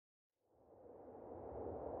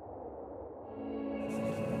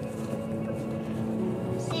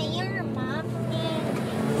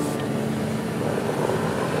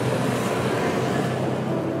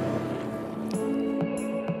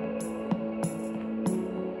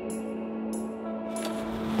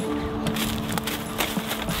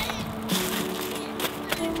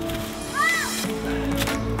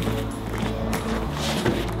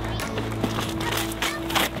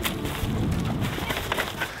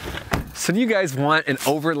So do you guys want an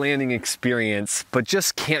overlanding experience, but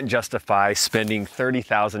just can't justify spending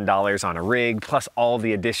 $30,000 on a rig plus all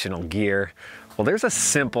the additional gear? Well, there's a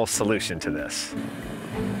simple solution to this.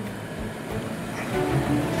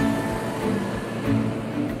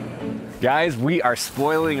 Guys, we are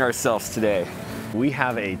spoiling ourselves today. We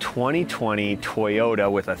have a 2020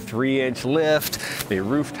 Toyota with a 3-inch lift, a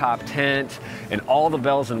rooftop tent, and all the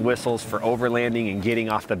bells and whistles for overlanding and getting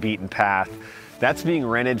off the beaten path. That's being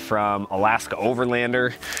rented from Alaska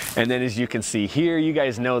Overlander. And then as you can see here, you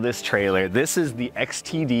guys know this trailer. This is the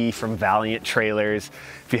XTD from Valiant Trailers.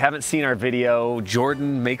 If you haven't seen our video,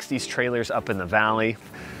 Jordan makes these trailers up in the valley.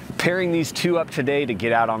 Pairing these two up today to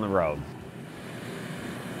get out on the road.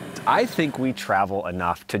 I think we travel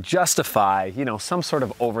enough to justify, some sort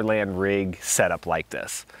of overland rig setup like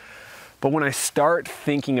this. But when I start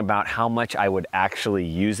thinking about how much I would actually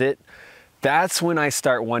use it, that's when I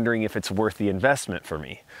start wondering if it's worth the investment for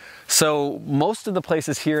me. So most of the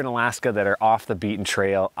places here in Alaska that are off the beaten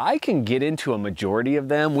trail, I can get into a majority of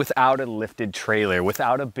them without a lifted trailer,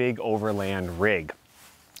 without a big overland rig.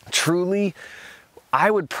 Truly, I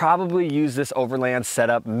would probably use this overland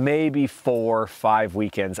setup maybe 4 or 5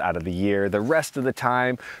 weekends out of the year. The rest of the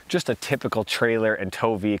time, just a typical trailer and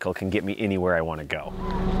tow vehicle can get me anywhere I want to go.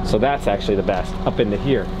 So that's actually the best, up into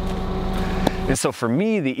here. And so for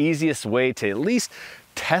me, the easiest way to at least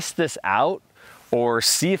test this out or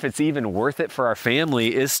see if it's even worth it for our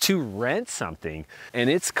family is to rent something. And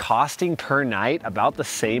it's costing per night about the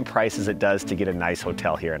same price as it does to get a nice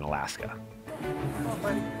hotel here in Alaska.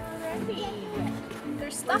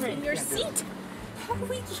 There's stuff in your seat. How do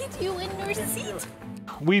we get you in your seat?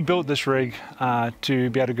 We built this rig to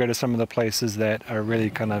be able to go to some of the places that are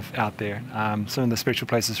really kind of out there. Some of the special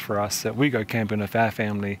places for us that we go camping with our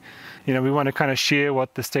family. We want to kind of share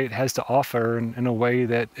what the state has to offer in a way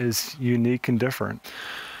that is unique and different.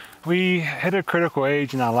 We hit a critical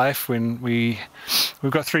age in our life when we've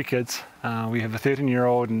got 3 kids. We have a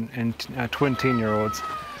 13-year-old and twin 10-year-olds.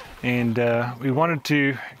 And we wanted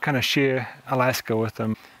to kind of share Alaska with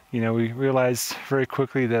them. We realized very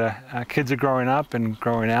quickly that our kids are growing up and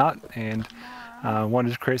growing out and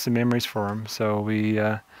wanted to create some memories for them. So we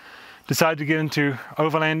decided to get into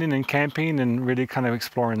overlanding and camping and really kind of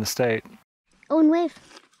exploring the state. Oh, and wave.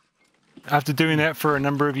 After doing that for a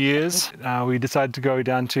number of years, we decided to go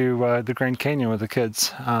down to the Grand Canyon with the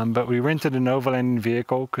kids. But we rented an overlanding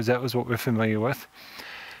vehicle because that was what we're familiar with.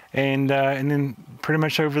 And then pretty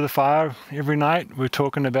much over the fire every night, we're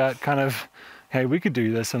talking about kind of, hey, we could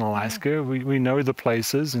do this in Alaska. We know the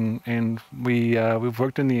places and we've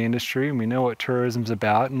worked in the industry and we know what tourism's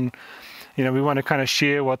about. And, we want to kind of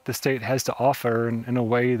share what the state has to offer in a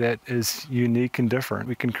way that is unique and different.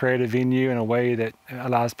 We can create a venue in a way that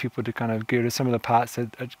allows people to kind of go to some of the parts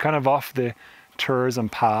that are kind of off the tourism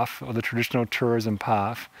path or the traditional tourism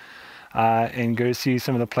path. And go see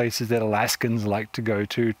some of the places that Alaskans like to go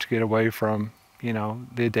to get away from,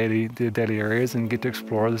 their daily areas and get to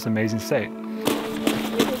explore this amazing state.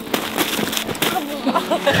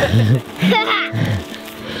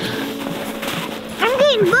 I'm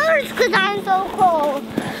getting burns because I'm so cold.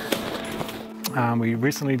 We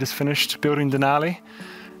recently just finished building Denali,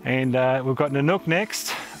 and we've got Nanook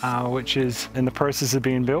next, which is in the process of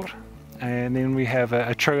being built. And then we have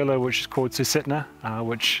a trailer which is called Susitna,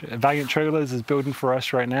 which Valiant Trailers is building for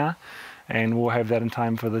us right now. And we'll have that in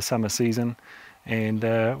time for the summer season. And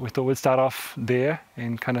we thought we'd start off there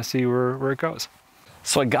and kind of see where it goes.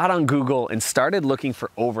 So I got on Google and started looking for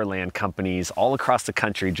overland companies all across the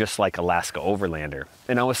country, just like Alaska Overlander.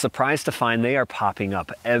 And I was surprised to find they are popping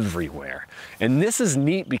up everywhere. And this is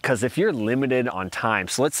neat because if you're limited on time,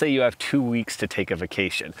 so let's say you have 2 weeks to take a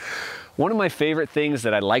vacation, one of my favorite things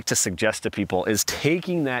that I like to suggest to people is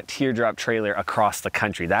taking that teardrop trailer across the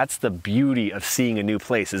country. That's the beauty of seeing a new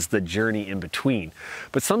place, is the journey in between.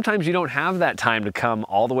 But sometimes you don't have that time to come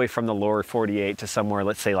all the way from the lower 48 to somewhere,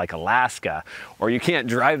 let's say like Alaska, or you can't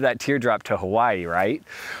drive that teardrop to Hawaii, right?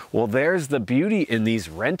 Well, there's the beauty in these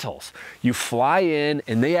rentals. You fly in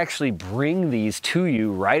and they actually bring these to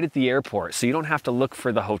you right at the airport. So you don't have to look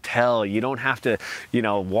for the hotel. You don't have to,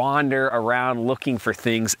 wander around looking for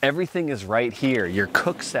things. Everything is right here. Your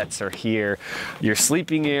cook sets are here, your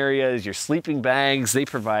sleeping areas, your sleeping bags. They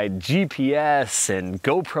provide GPS and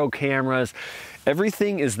GoPro cameras.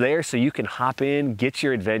 Everything is there so you can hop in, get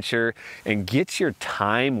your adventure, and get your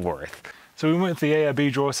time worth. So we went with the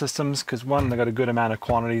ARB drawer systems because one, they got a good amount of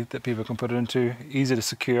quantity that people can put it into, easy to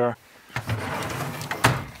secure.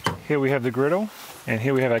 Here we have the griddle, and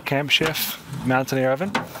here we have our camp chef mounted in the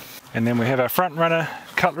oven. And then we have our front runner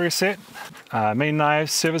cutlery set, main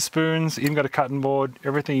knives, silver spoons, even got a cutting board,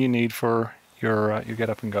 everything you need for your get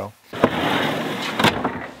up and go.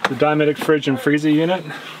 The Diametric fridge and freezer unit.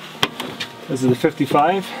 This is the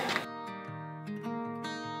 55.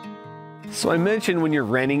 So I mentioned when you're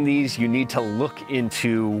renting these, you need to look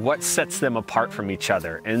into what sets them apart from each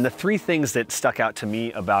other. And the three things that stuck out to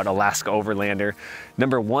me about Alaska Overlander,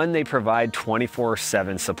 number one, they provide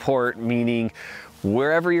 24/7 support, meaning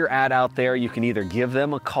wherever you're at out there, you can either give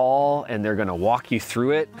them a call and they're gonna walk you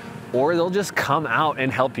through it, or they'll just come out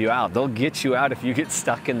and help you out. They'll get you out if you get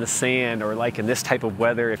stuck in the sand, or like in this type of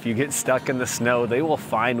weather, if you get stuck in the snow, they will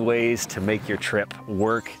find ways to make your trip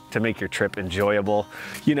work, to make your trip enjoyable.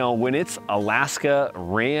 You know, when it's Alaska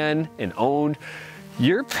ran and owned,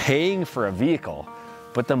 you're paying for a vehicle.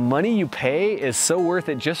 But the money you pay is so worth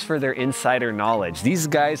it just for their insider knowledge. These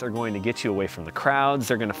guys are going to get you away from the crowds.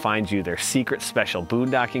 They're gonna find you their secret special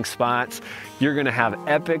boondocking spots. You're gonna have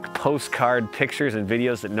epic postcard pictures and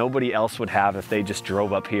videos that nobody else would have if they just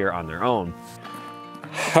drove up here on their own.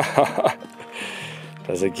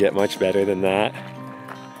 Does it get much better than that?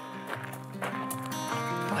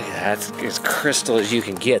 Look at that, it's as crystal as you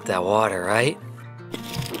can get, that water, right?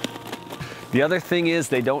 The other thing is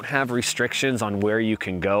they don't have restrictions on where you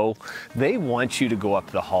can go. They want you to go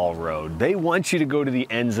up the haul road. They want you to go to the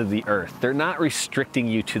ends of the earth. They're not restricting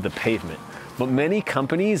you to the pavement. But many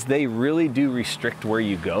companies, they really do restrict where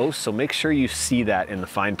you go, so make sure you see that in the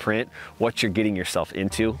fine print, what you're getting yourself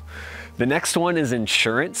into. The next one is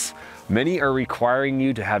insurance. Many are requiring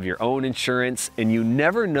you to have your own insurance, and you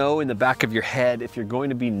never know in the back of your head if you're going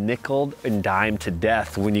to be nickeled and dimed to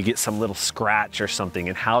death when you get some little scratch or something,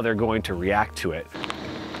 and how they're going to react to it.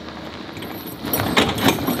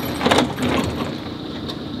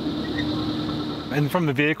 And from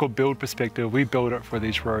the vehicle build perspective, we build it for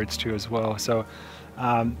these roads too as well. So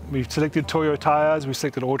we've selected Toyo tires, we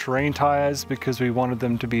selected all-terrain tires because we wanted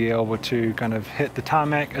them to be able to kind of hit the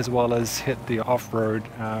tarmac as well as hit the off-road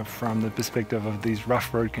from the perspective of these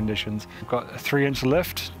rough road conditions. We've got a 3-inch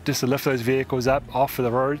lift just to lift those vehicles up off of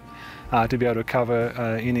the road to be able to cover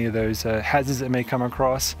any of those hazards that may come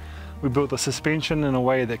across. We built the suspension in a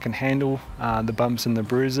way that can handle the bumps and the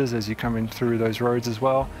bruises as you're coming through those roads as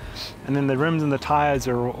well. And then the rims and the tires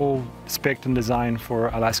are all spec'd and designed for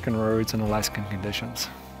Alaskan roads and Alaskan conditions.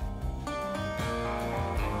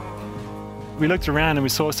 We looked around and we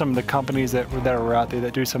saw some of the companies that were out there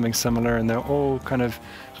that do something similar, and they're all kind of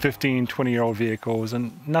 15, 20-year-old vehicles,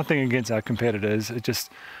 and nothing against our competitors. It just,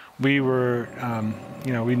 we were,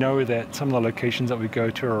 you know, we know that some of the locations that we go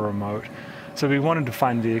to are remote. So we wanted to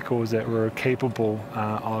find vehicles that were capable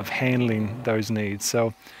of handling those needs.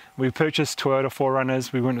 So we purchased Toyota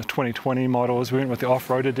 4Runners. We went with 2020 models. We went with the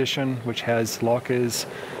off-road edition, which has lockers,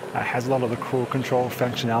 has a lot of the cruise control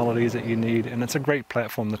functionalities that you need, and it's a great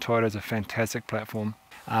platform. The Toyota is a fantastic platform.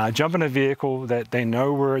 Jump in a vehicle that they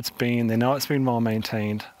know where it's been, they know it's been well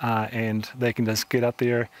maintained, and they can just get up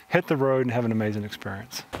there, hit the road, and have an amazing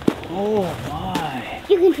experience. Oh my!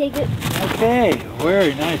 You can take it. Okay,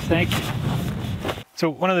 very nice, thank you. So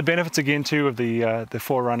one of the benefits again too of the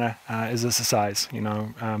 4Runner is the size. You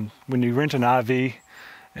know, when you rent an RV,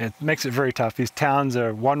 it makes it very tough. These towns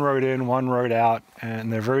are one road in, one road out,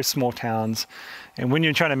 and they're very small towns. And when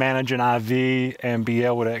you're trying to manage an RV and be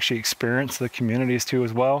able to actually experience the communities too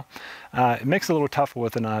as well, it makes it a little tougher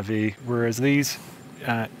with an RV. Whereas these,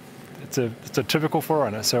 it's a typical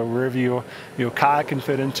 4Runner. So wherever your car can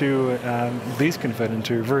fit into, these can fit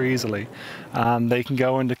into very easily. They can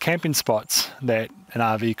go into camping spots that an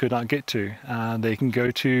RV could not get to. They can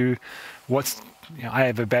go to you know, I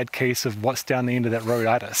have a bad case of what's down the end of that road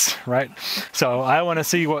at us, right? So I want to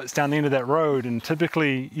see what's down the end of that road, and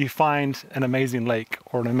typically you find an amazing lake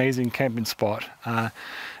or an amazing camping spot.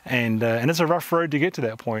 And it's a rough road to get to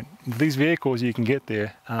that point. With these vehicles, you can get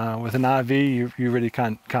there. With an RV, you really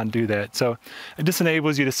can't do that. So it just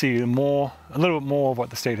enables you to see a little bit more of what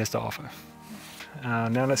the state has to offer.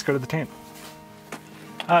 Now let's go to the tent.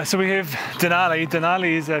 So we have Denali.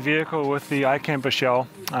 Denali is our vehicle with the iCamper shell.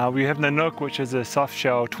 We have Nanook, which is a soft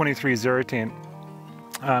shell 23-0 tent.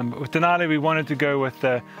 With Denali, we wanted to go with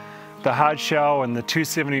the hard shell and the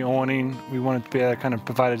 270 awning. We wanted to be able to kind of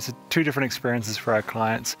provide two different experiences for our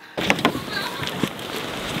clients.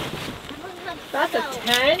 That's a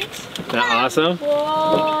tent? Isn't that awesome?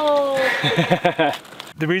 Whoa!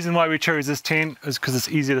 The reason why we chose this tent is because it's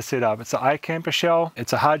easy to set up. It's an iCamper shell.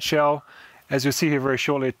 It's a hard shell. As you'll see here very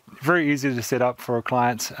shortly, very easy to set up for our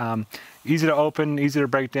clients. Easy to open, easy to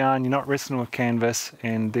break down. You're not wrestling with canvas,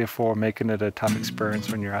 and therefore making it a tough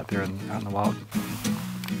experience when you're out there out in the wild.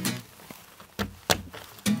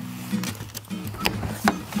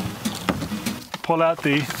 Pull out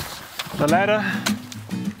the ladder.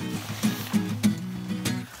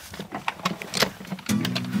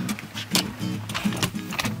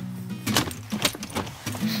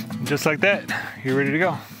 just like that, you're ready to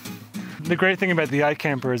go. The great thing about the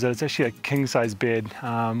iCamper is that it's actually a king-size bed.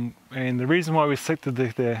 And the reason why we selected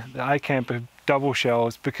the iCamper double shell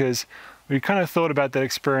is because we kind of thought about that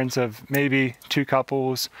experience of maybe 2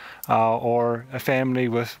 couples or a family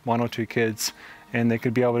with 1 or 2 kids, and they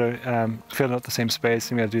could be able to fill out the same space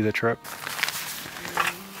and be able to do the trip.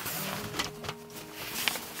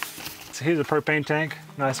 So here's a propane tank,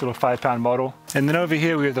 nice little 5-pound bottle. And then over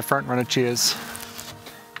here we have the front runner chairs.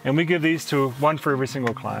 And we give these to 1 for every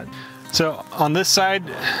single client. So on this side,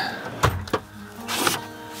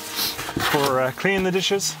 for cleaning the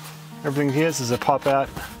dishes, everything here is a pop-out,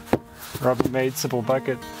 Rubbermaid simple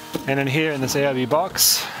bucket. And in here in this ARB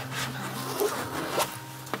box,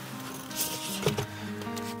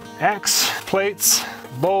 axe, plates,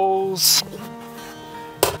 bowls,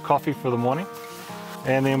 coffee for the morning.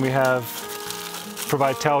 And then we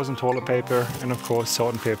provide towels and toilet paper, and of course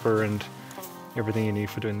salt and pepper and everything you need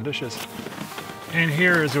for doing the dishes. And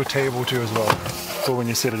here is your table too as well, for when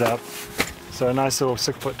you set it up. So a nice little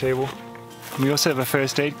 6-foot table. We also have a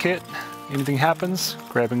first aid kit. Anything happens,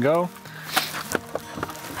 grab and go.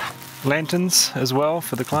 Lanterns as well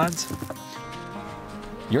for the clients.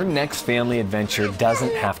 Your next family adventure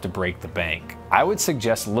doesn't have to break the bank. I would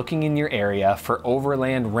suggest looking in your area for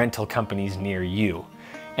overland rental companies near you.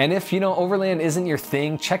 And if overland isn't your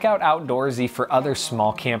thing, check out Outdoorsy for other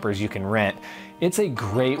small campers you can rent. It's a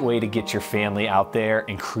great way to get your family out there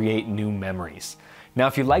and create new memories. Now,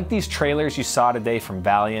 if you like these trailers you saw today from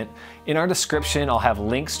Valiant, in our description I'll have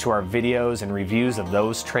links to our videos and reviews of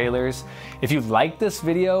those trailers. If you like this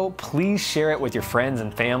video, please share it with your friends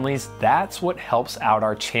and families. That's what helps out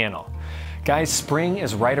our channel. Guys, spring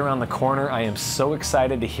is right around the corner. I am so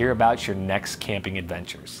excited to hear about your next camping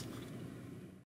adventures.